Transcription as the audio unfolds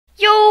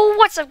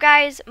What's up,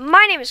 guys?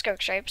 My name is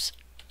Skunk Stripes,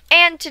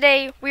 and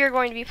today we are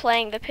going to be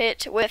playing the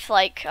pit with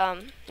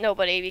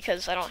nobody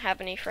because I don't have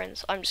any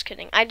friends. I'm just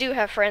kidding. I do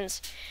have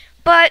friends,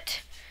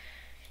 but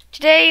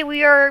today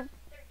we are.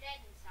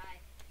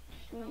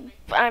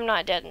 I'm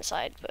not dead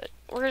inside, but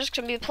we're just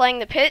gonna be playing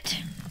the pit,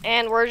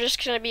 and we're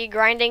just gonna be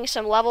grinding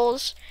some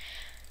levels.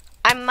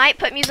 I might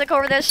put music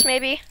over this,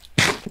 maybe.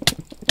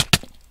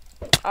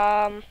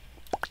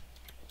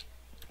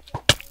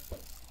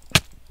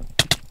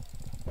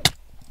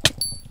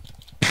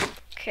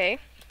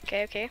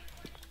 Okay.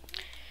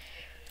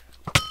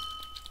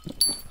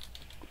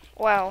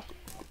 Wow.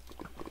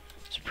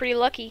 It's pretty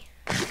lucky.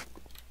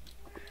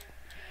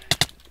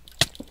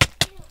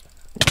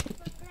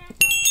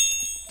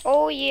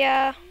 Oh,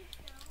 yeah.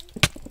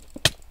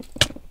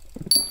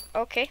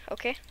 Okay.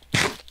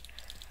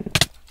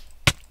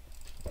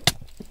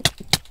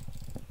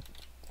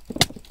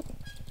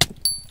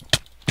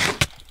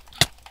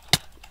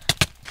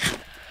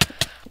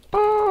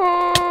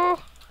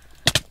 Oh.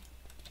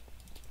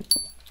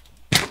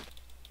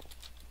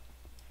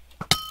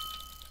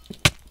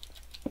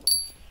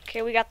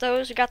 Okay, we got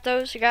those.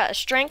 We got a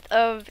strength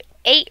of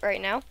 8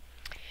 right now.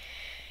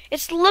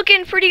 It's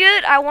looking pretty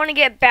good. I want to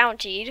get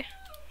bountied,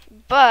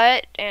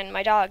 but, and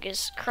my dog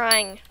is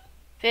crying.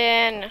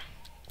 Finn,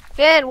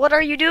 what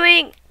are you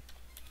doing?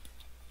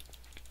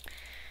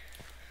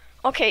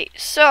 Okay,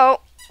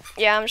 so,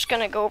 yeah, I'm just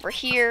gonna go over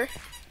here.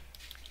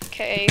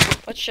 Okay,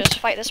 let's just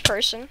fight this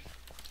person.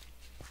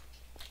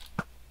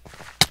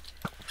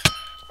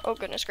 Oh,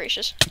 goodness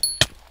gracious.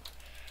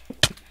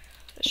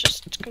 Let's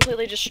just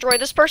completely destroy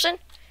this person.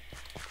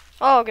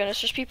 Oh goodness,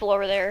 there's people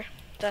over there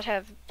that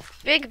have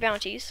big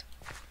bounties.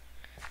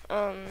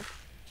 Oh,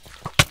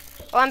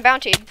 I'm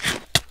bountied.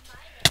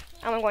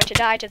 I'm going to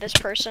die to this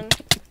person.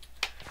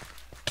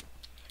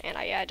 And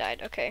I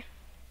died. Okay.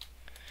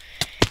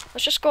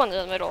 Let's just go into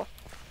the middle.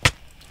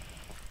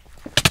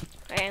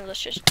 And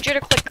let's just judo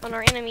click on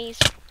our enemies.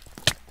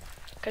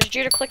 Because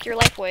judo click your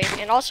life away.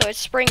 And also, it's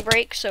spring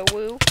break, so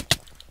woo.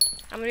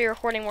 I'm going to be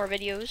recording more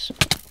videos.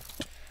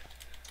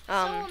 So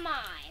am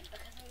I, because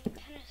I'm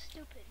kind of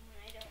stupid when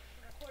I don't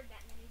record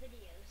that many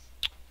videos.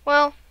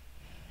 Well,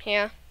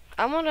 yeah.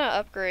 I'm gonna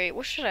upgrade.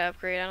 What should I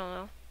upgrade? I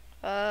don't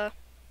know.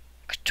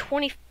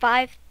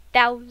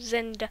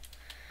 25,000. I've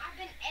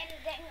been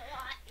editing a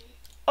lot.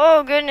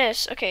 Oh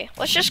goodness. Okay,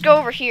 let's just go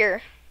over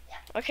here.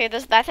 Okay,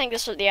 I think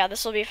this will. Yeah,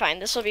 this will be fine.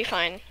 This will be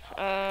fine.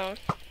 I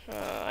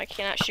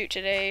cannot shoot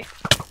today.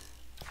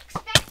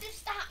 Expect to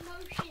stop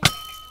motion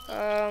next week.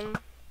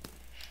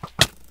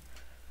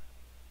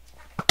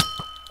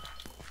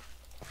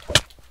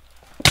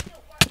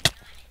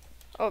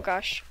 Oh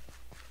gosh.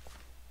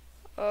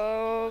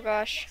 Oh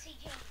gosh.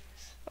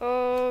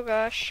 Oh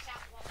gosh.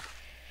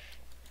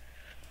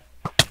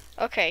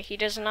 Okay, he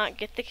does not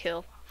get the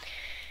kill.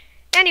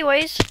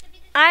 Anyways,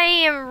 I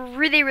am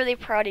really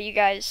proud of you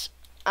guys.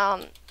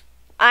 I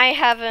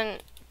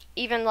haven't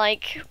even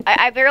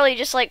I barely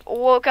just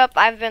woke up.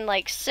 I've been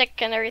sick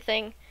and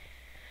everything.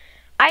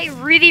 I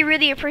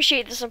really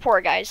appreciate the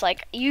support, guys.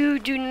 You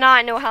do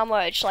not know how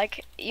much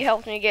you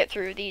helped me get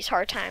through these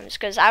hard times,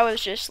 because I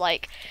was just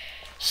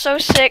so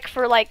sick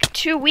for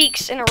 2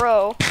 weeks in a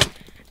row,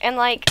 and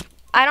I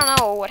don't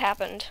know what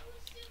happened.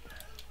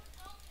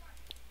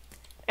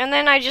 And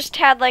then I just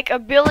had a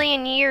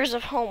billion years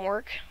of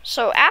homework.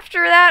 So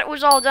after that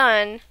was all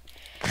done,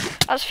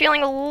 I was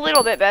feeling a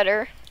little bit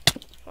better.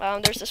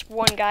 There's this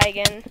one guy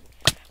again.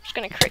 I'm just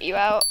gonna crit you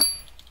out.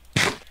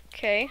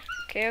 Okay.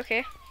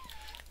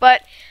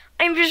 But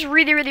I'm just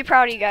really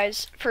proud of you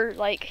guys for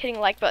hitting the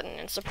like button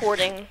and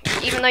supporting,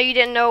 even though you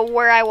didn't know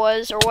where I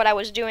was or what I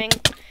was doing.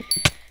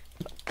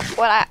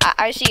 Well,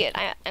 I see it,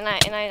 and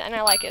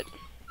I like it.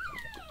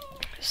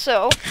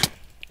 So,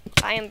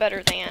 I am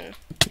better than.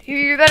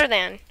 You're better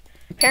than.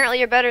 Apparently,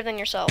 you're better than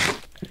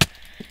yourself.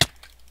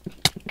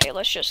 Okay,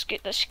 let's just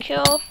get this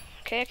kill.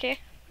 Okay.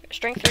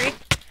 Strength 3.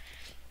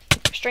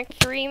 Strength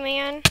 3,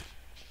 man.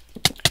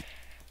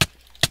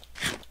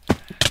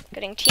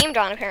 Getting teamed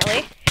on,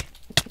 apparently.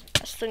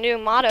 That's the new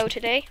motto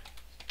today.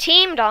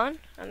 Teamed on.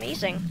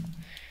 Amazing.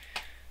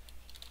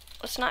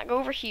 Let's not go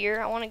over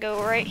here. I want to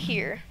go right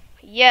here.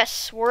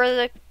 Yes, where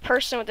the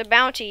person with the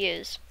bounty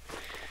is.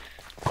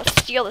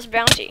 Let's steal this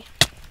bounty.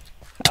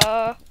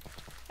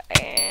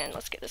 And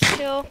let's get this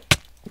kill.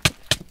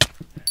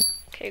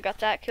 Okay, got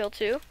that kill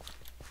too.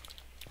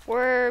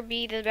 Where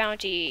be the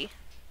bounty?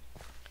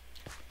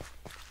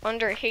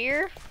 Under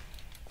here?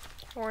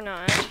 Or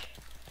not?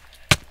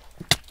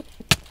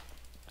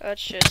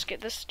 Let's just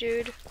get this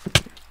dude.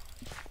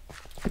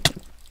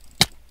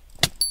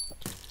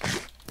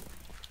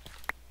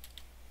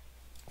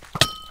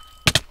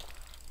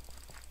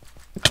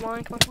 Come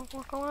on.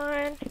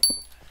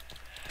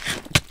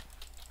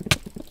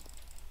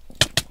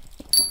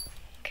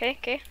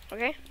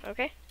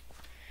 Okay.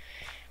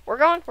 We're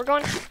going.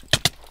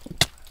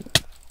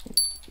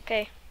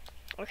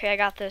 Okay, I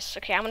got this.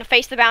 Okay, I'm gonna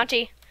face the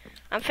bounty.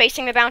 I'm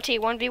facing the bounty.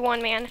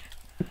 1v1, man.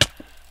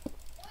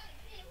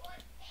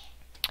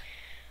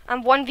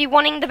 I'm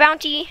 1v1ing the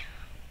bounty.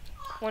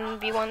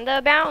 1v1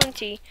 the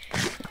bounty.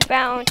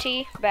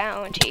 Bounty,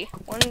 bounty.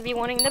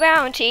 1v1ing the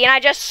bounty. And I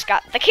just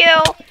got the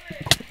kill.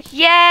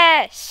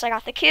 Yes, I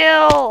got the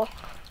kill.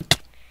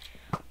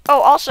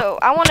 Oh, also,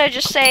 I want to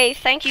just say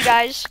thank you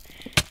guys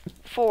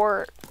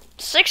for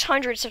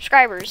 600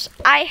 subscribers.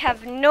 I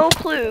have no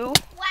clue.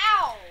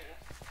 Wow.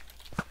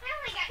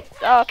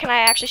 Oh, can I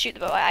actually shoot the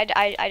bow?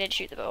 I did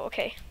shoot the bow.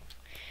 Okay.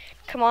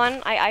 Come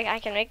on, I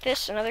can make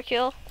this another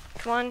kill.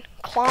 Come on,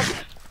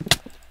 clomp.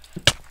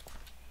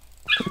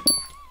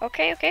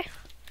 Okay, okay.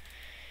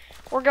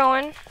 We're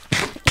going.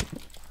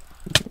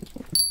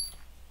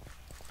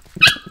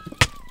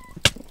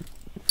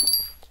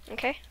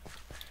 Okay.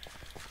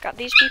 Got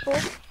these people.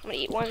 I'm gonna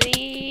eat one of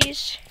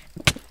these.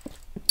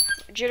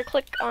 Jitter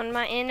click on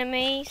my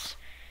enemies.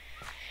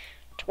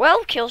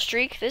 12 kill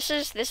streak. This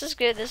is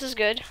good. This is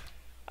good.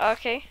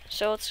 Okay,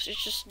 so let's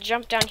just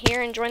jump down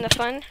here and join the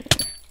fun.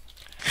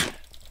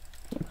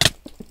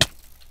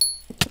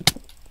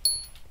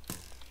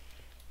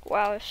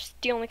 Wow,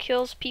 stealing the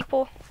kills,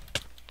 people.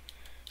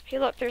 Hey,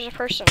 look, there's a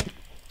person.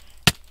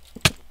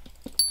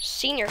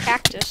 Senior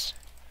cactus.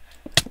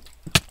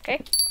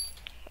 Okay,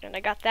 and I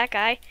got that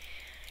guy.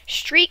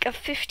 Streak of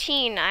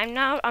 15. I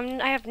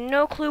have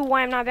no clue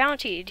why I'm not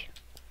bountied.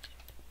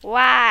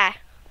 Why?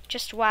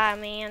 Just why,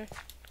 man?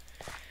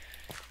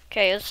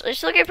 Okay,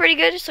 it's looking pretty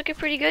good. It's looking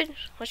pretty good.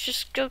 Let's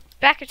just go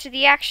back into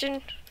the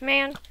action,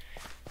 man.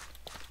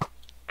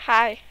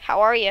 Hi,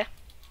 how are you?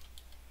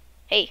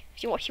 Hey,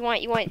 you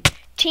want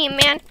team,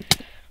 man?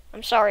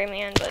 I'm sorry,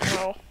 man, but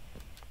no.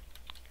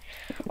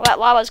 Well, that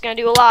lava's gonna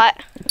do a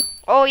lot.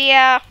 Oh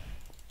yeah.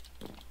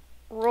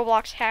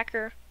 Roblox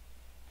hacker.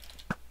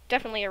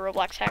 Definitely a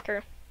Roblox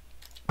hacker.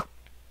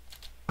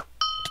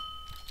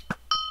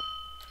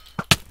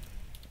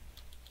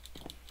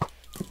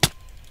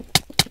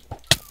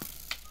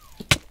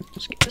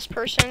 Let's get this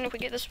person. If we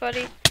get this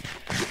buddy.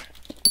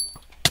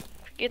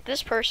 If we get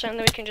this person,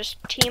 then we can just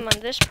team on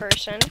this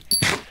person.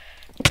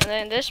 And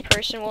then this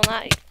person will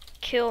not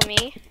kill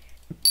me.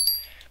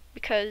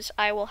 Because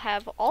I will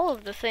have all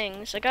of the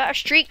things. I got a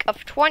streak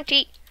of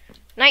 20.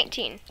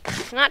 19.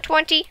 It's not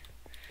 20.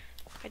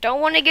 I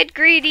don't want to get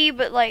greedy,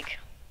 but like,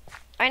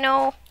 I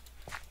know.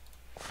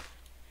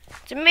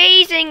 It's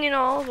amazing and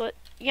all, but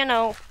you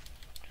know,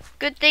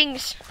 good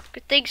things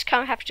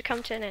have to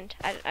come to an end.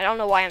 I don't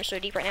know why I'm so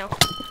deep right now.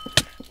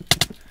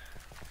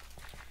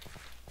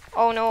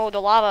 Oh no,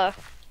 the lava.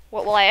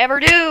 What will I ever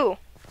do?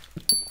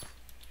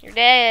 You're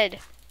dead.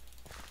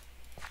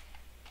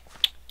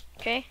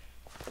 Okay,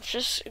 let's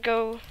just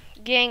go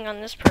gang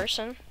on this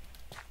person.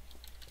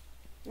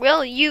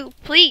 Will you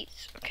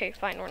please? Okay,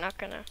 fine, we're not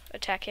gonna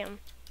attack him.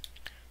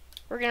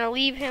 We're gonna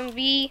leave him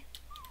be.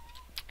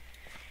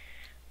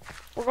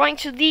 We're going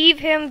to leave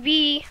him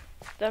be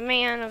the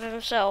man of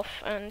himself.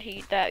 And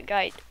that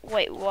guy,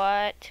 wait,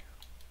 what?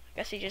 I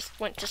guess he just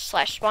went to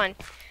 /spawn.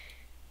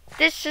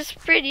 This is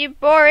pretty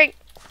boring.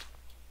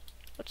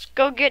 Let's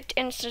go get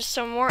into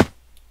some more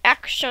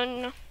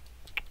action.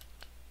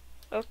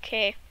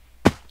 Okay.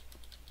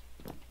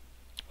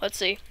 Let's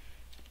see.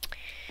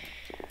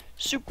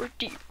 Super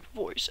deep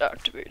voice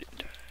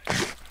activated.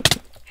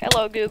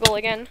 Hello, Google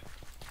again.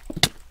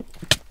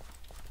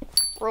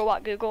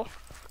 Robot Google.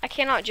 I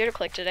cannot jitter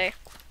click today.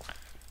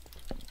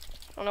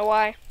 I don't know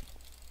why.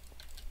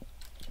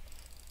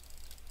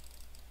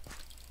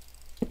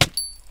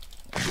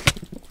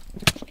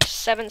 Like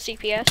 7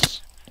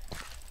 CPS.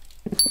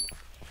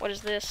 What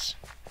is this?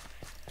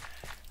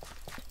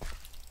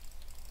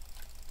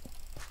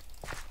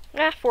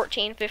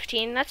 14,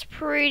 15. That's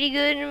pretty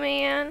good,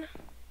 man.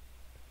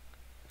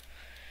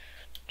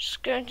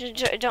 Just gonna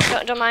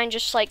don't mind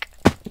just like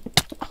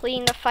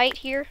clean the fight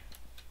here.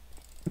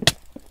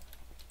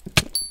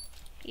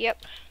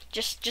 Yep.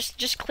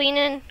 Just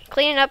cleaning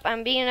up.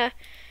 I'm being a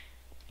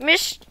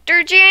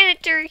Mr.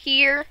 Janitor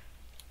here.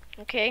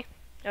 Okay.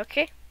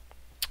 Okay.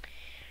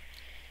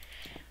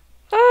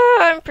 Oh,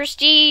 I'm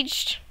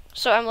prestiged.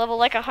 So I'm level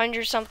like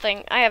 100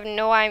 something. I have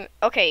no idea.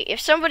 Okay, if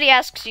somebody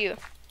asks you,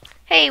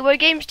 hey, what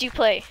games do you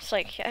play? It's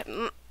like,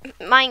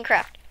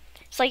 Minecraft.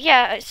 It's like,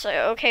 yeah, it's like,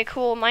 okay,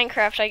 cool,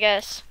 Minecraft, I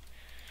guess.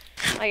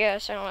 I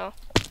don't know.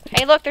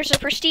 Hey, look, there's a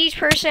prestige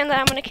person that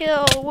I'm gonna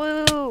kill.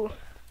 Woo!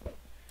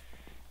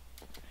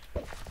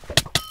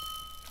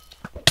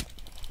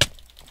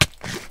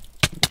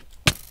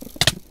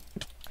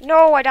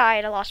 No, I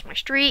died. I lost my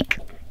streak.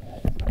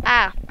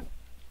 Ah.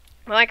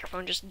 My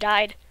microphone just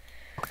died.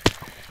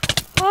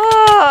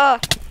 Ah!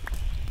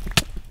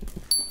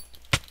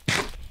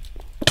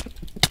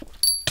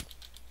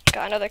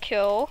 Got another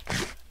kill.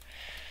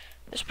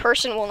 This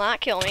person will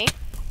not kill me.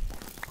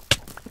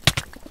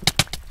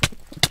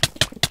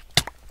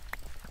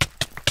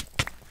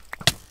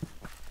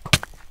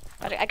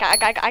 I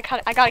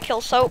gotta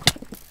kill Soap.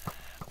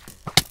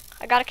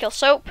 I gotta kill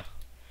Soap.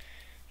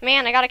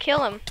 Man, I gotta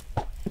kill him.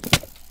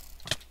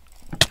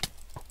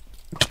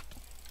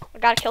 I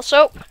gotta kill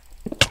Soap.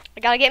 I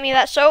gotta get me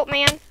that Soap,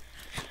 man.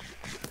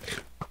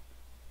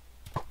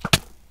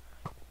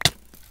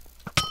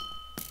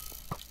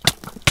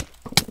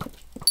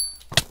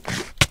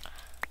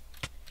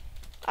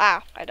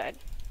 Ah,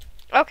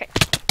 Okay.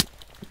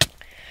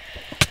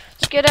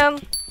 Let's get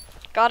him.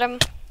 Got him.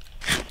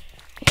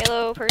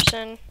 Hello,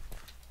 person.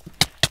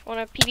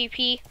 Wanna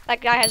PvP?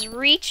 That guy has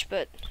reach,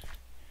 but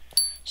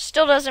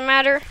still doesn't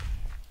matter.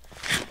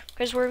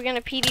 Because we're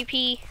gonna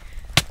PvP.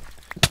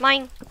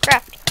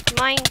 Minecraft.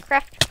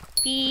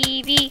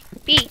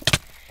 PvP.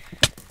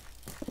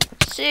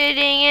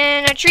 Sitting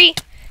in a tree.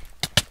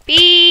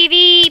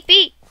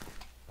 PvP.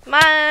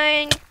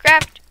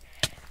 Minecraft.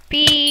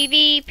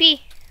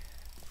 PvP.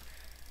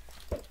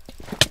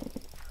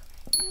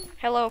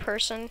 Hello,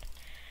 person.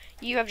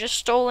 You have just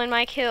stolen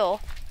my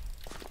kill.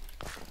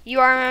 You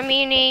are a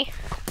meanie.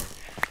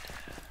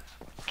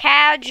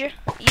 Cadge,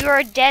 you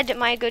are dead,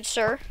 my good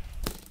sir.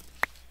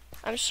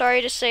 I'm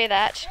sorry to say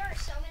that. There are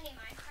so many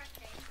Minecraft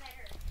games that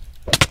are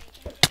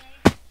taken today.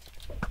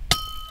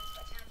 That's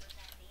what time was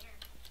at the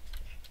end.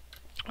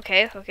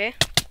 Okay. It's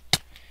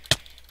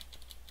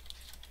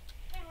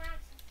been around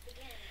since the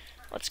beginning of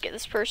time. Let's get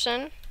this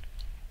person.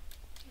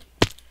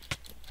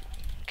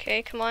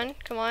 Okay, come on.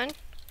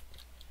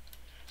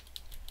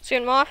 Let's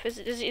get him off.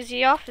 Is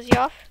he off?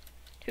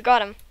 Who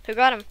got him? Who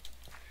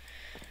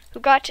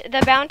got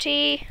the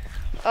bounty?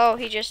 Oh,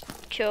 he just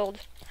killed.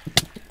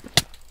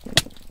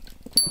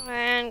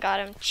 And got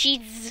him.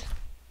 Cheese.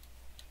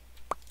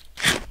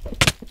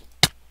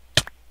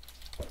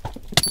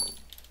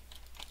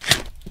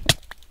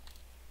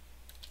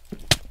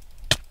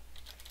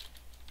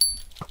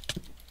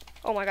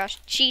 Oh my gosh,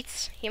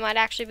 cheats. He might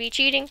actually be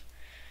cheating.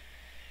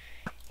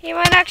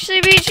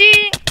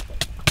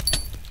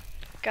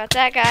 Got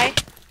that guy.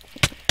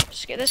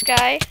 Let's get this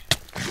guy.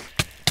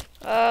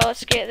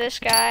 Let's get this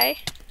guy.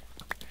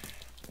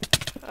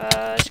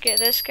 Let's get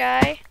this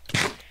guy.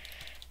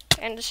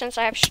 And since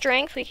I have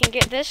strength, we can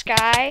get this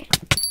guy.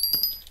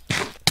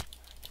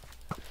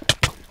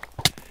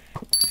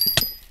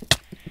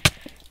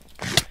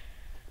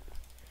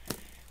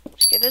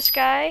 Let's get this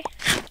guy.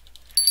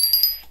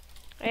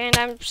 And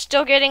I'm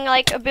still getting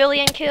like a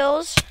billion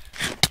kills.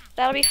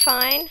 That'll be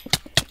fine.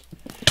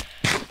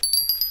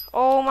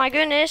 Oh my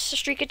goodness, a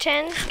streak of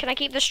 10. Can I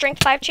keep the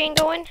strength 5 chain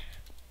going?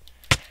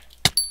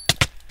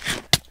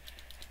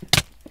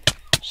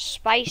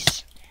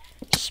 Spicy.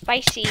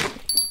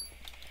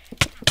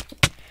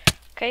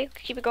 Okay,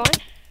 keep it going.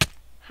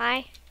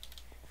 Hi,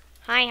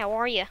 how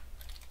are you?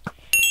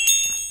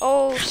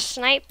 Oh,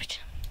 sniped.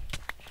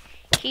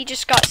 He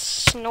just got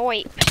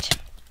sniped.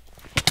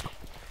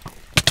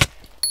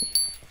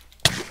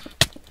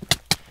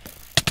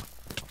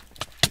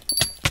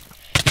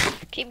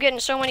 Keep getting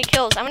so many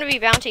kills. I'm gonna be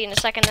bounty in a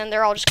second, then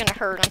they're all just gonna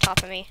herd on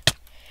top of me.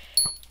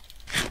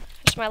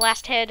 It's my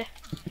last head.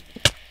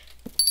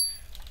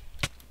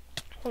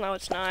 Well, no,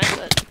 it's not,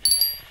 but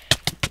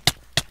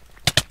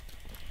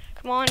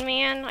come on,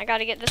 man. I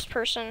gotta get this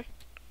person.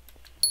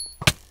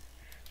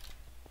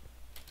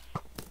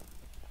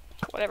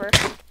 Whatever,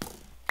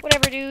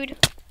 dude.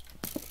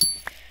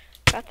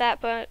 Got that,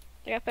 but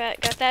got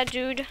that,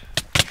 dude.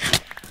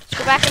 Let's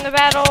go back in the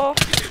battle.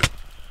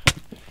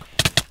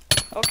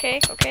 Okay.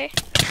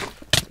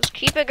 Let's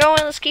keep it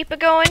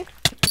going.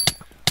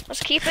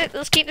 Let's keep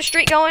the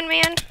streak going,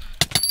 man.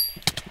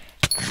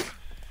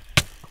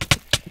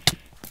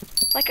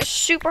 Like a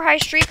super high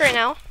streak right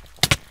now.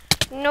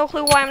 No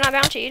clue why I'm not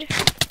bountied.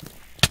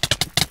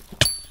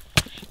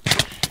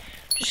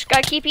 Just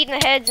gotta keep eating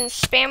the heads and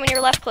spamming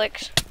your left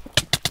clicks.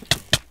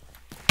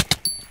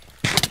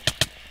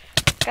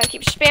 Gotta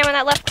keep spamming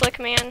that left click,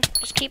 man.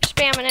 Just keep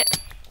spamming it.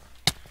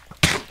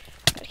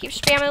 Gotta keep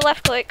spamming the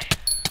left click.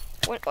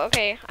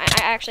 Okay, I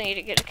actually need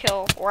to get a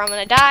kill, or I'm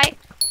gonna die.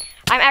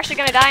 I'm actually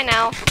gonna die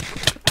now.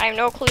 I have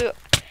no clue.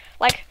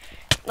 Like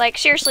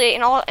seriously,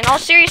 in all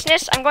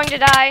seriousness, I'm going to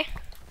die.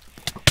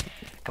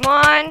 Come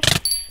on.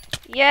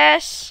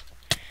 Yes.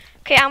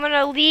 Okay, I'm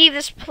gonna leave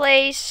this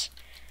place,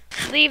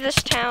 leave this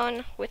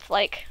town with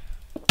like.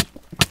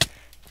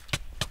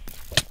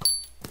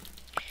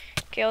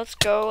 Okay, let's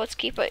go. Let's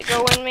keep it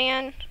going,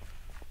 man.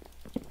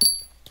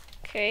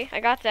 Okay, I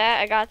got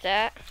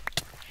that.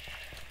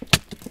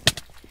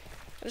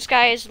 This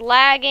guy is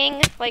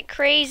lagging like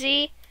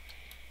crazy.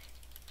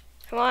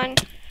 Come on,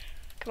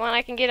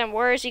 I can get him.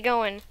 Where is he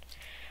going?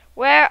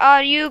 Where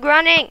are you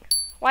running?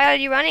 Why are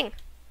you running?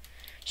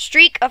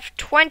 Streak of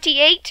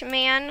 28,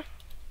 man.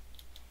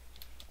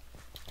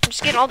 I'm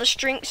just getting all the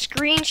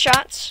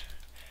screenshots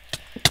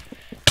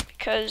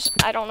because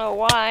I don't know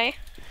why.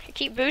 You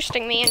keep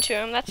boosting me into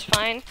him. That's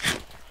fine.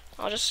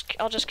 I'll just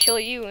kill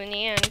you in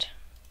the end.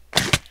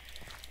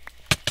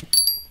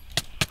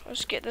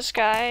 Let's get this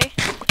guy.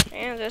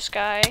 And this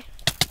guy.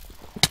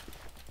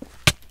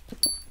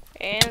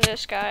 And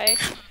this guy.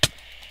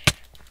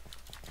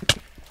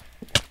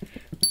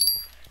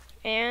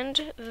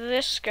 And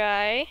this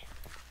guy.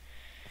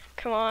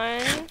 Come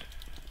on.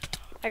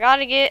 I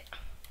gotta get.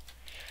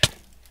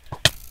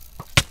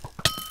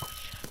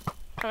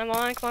 Come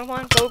on.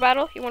 Bow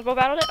battle. You want bow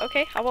battle it?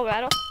 Okay, I'll bow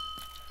battle.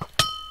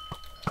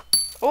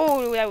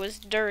 Oh, that was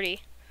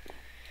dirty.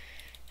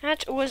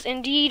 That was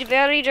indeed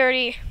very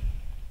dirty.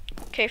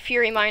 Okay,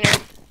 Fury Miner.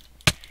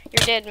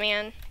 You're dead,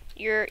 man.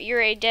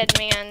 You're a dead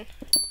man.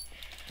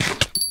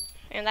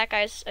 And that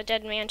guy's a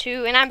dead man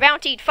too. And I'm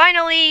bountied.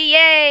 Finally!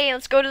 Yay!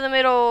 Let's go to the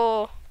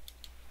middle.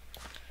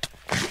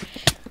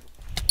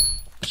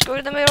 Let's go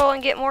to the middle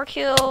and get more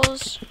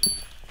kills.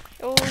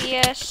 Oh,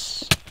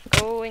 yes.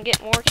 Go and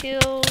get more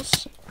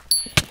kills.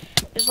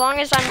 As long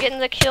as I'm getting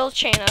the kill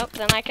chain up,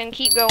 then I can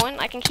keep going.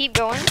 I can keep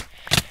going.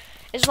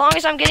 As long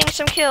as I'm getting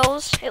some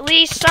kills. At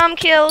least some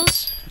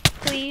kills.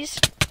 Please.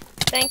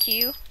 Thank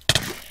you.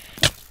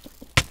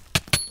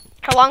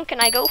 How long can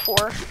I go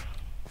for?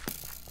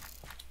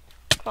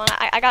 Come on,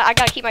 I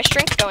gotta keep my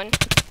strength going.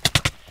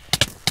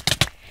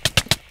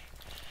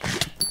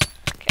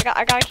 Okay,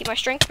 I gotta keep my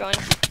strength going.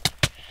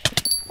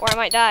 Or I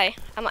might die.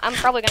 I'm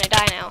probably gonna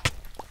die now.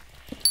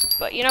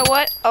 But you know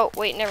what? Oh,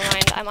 wait, never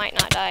mind. I might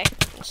not die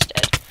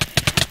instead.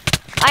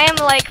 I am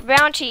like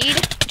bountied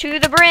to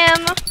the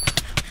brim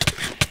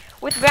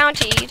with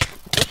bounties.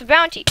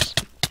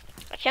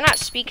 I cannot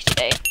speak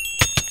today.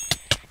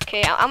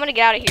 Okay, I'm gonna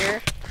get out of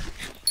here.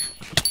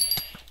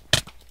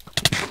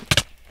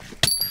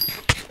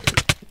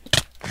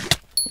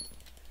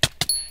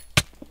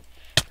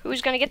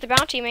 Who's gonna get the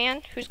bounty,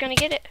 man? Who's gonna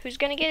get it? Who's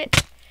gonna get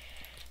it?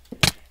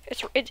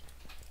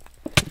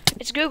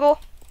 It's Google.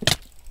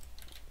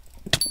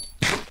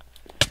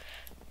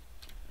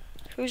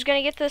 Who's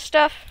gonna get this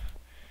stuff?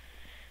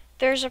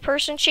 There's a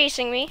person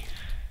chasing me.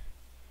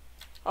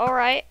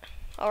 Alright.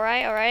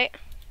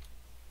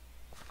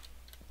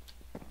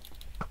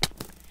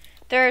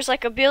 There's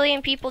like 1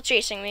 billion people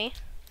chasing me.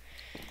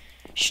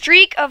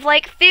 Streak of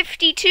like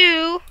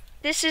 52.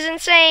 This is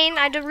insane.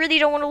 I really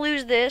don't want to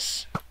lose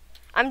this.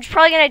 I'm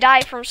probably gonna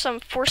die from some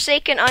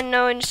forsaken,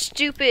 unknown,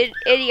 stupid,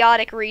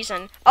 idiotic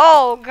reason.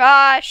 Oh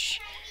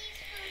gosh.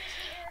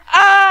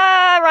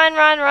 Ah,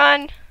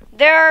 run.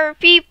 There are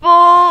people.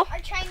 Our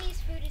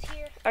Chinese food is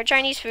here. Our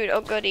Chinese food, oh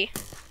goody.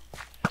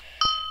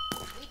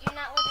 We do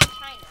not live in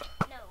China.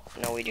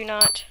 No. No, we do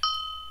not.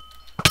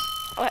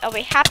 I'll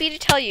be happy to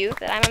tell you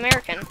that I'm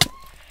American.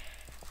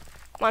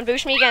 Come on,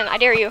 boost me again. I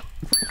dare you.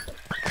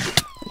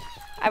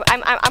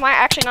 I might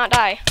actually not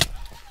die.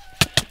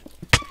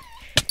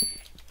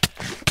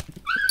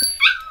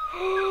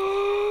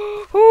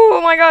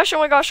 Oh my gosh.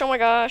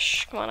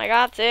 Come on, I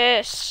got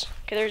this.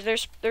 Okay,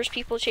 there's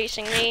people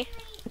chasing me.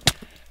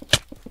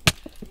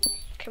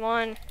 Come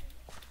on.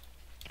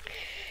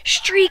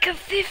 Streak of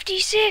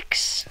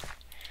 56.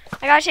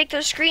 I gotta take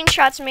those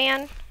screenshots,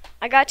 man.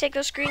 I gotta take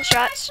those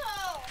screenshots.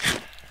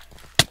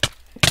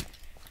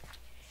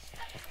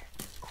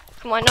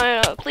 Come on,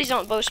 no. Please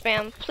don't bow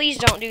spam. Please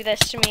don't do this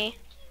to me.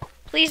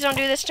 Please don't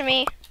do this to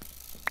me.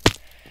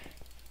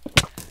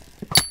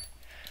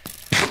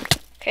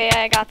 Okay,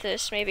 I got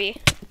this,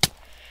 maybe.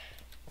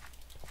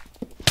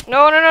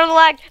 No,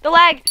 the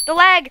lag!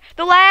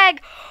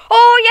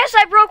 Oh, yes,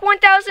 I broke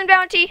 1,000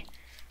 bounty.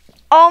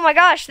 Oh my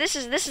gosh, this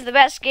is the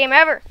best game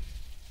ever.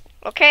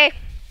 Okay,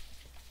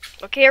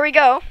 here we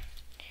go.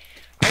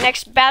 Our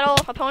next battle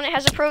opponent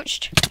has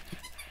approached.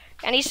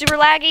 And he's super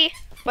laggy,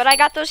 but I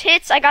got those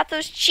hits. I got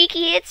those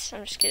cheeky hits.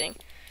 I'm just kidding.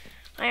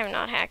 I am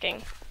not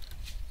hacking.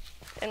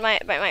 And my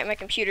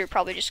computer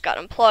probably just got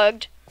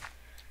unplugged.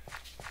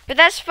 But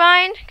that's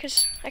fine,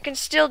 because I can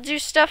still do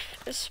stuff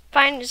as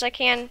fine as I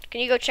can. Can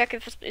you go check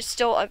if it's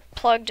still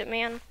plugged,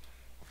 man?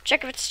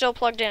 Check if it's still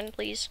plugged in,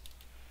 please.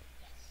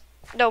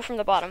 No, from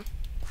the bottom.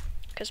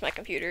 Because my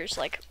computer is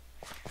like...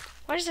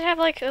 Why does it have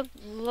like a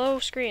low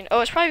screen?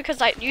 Oh, it's probably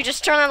because you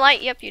just turned on the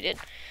light. Yep, you did.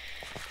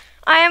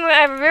 I have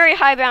a very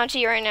high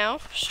bounty right now.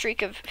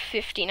 Streak of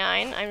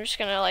 59. I'm just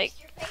gonna like...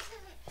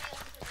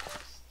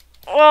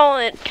 Well,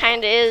 it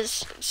kind of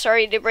is.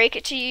 Sorry to break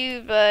it to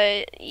you,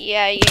 but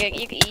yeah,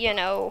 you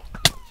know.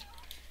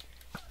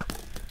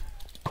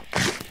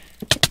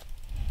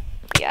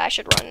 Yeah, I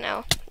should run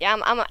now. Yeah,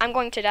 I'm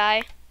going to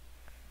die.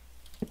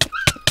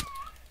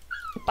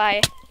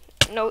 Bye.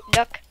 No,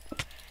 duck.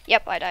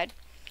 Yep, I died.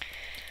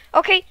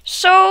 Okay,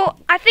 so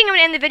I think I'm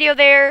gonna end the video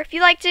there. If you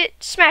liked it,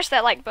 smash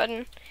that like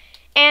button.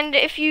 And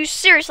if you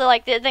seriously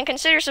liked it, then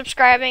consider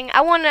subscribing.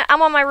 I'm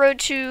on my road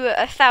to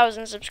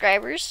 1,000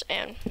 subscribers,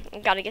 and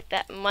I've got to get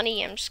that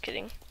money. I'm just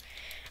kidding.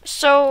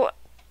 So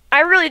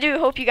I really do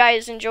hope you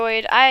guys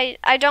enjoyed. I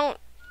don't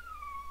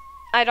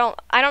know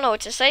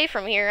what to say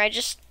from here.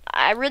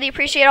 I really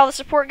appreciate all the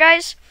support,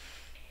 guys.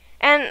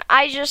 And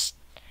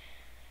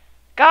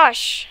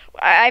gosh,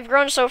 I've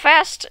grown so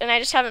fast, and I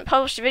just haven't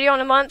posted a video in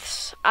a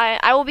month.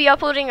 I will be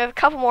uploading a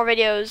couple more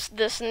videos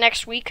this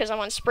next week because I'm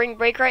on spring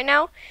break right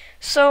now.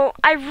 So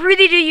I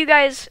really do you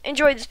guys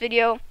enjoy this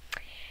video,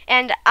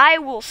 and I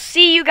will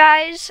see you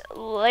guys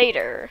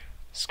later.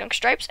 Skunk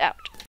Stripes out.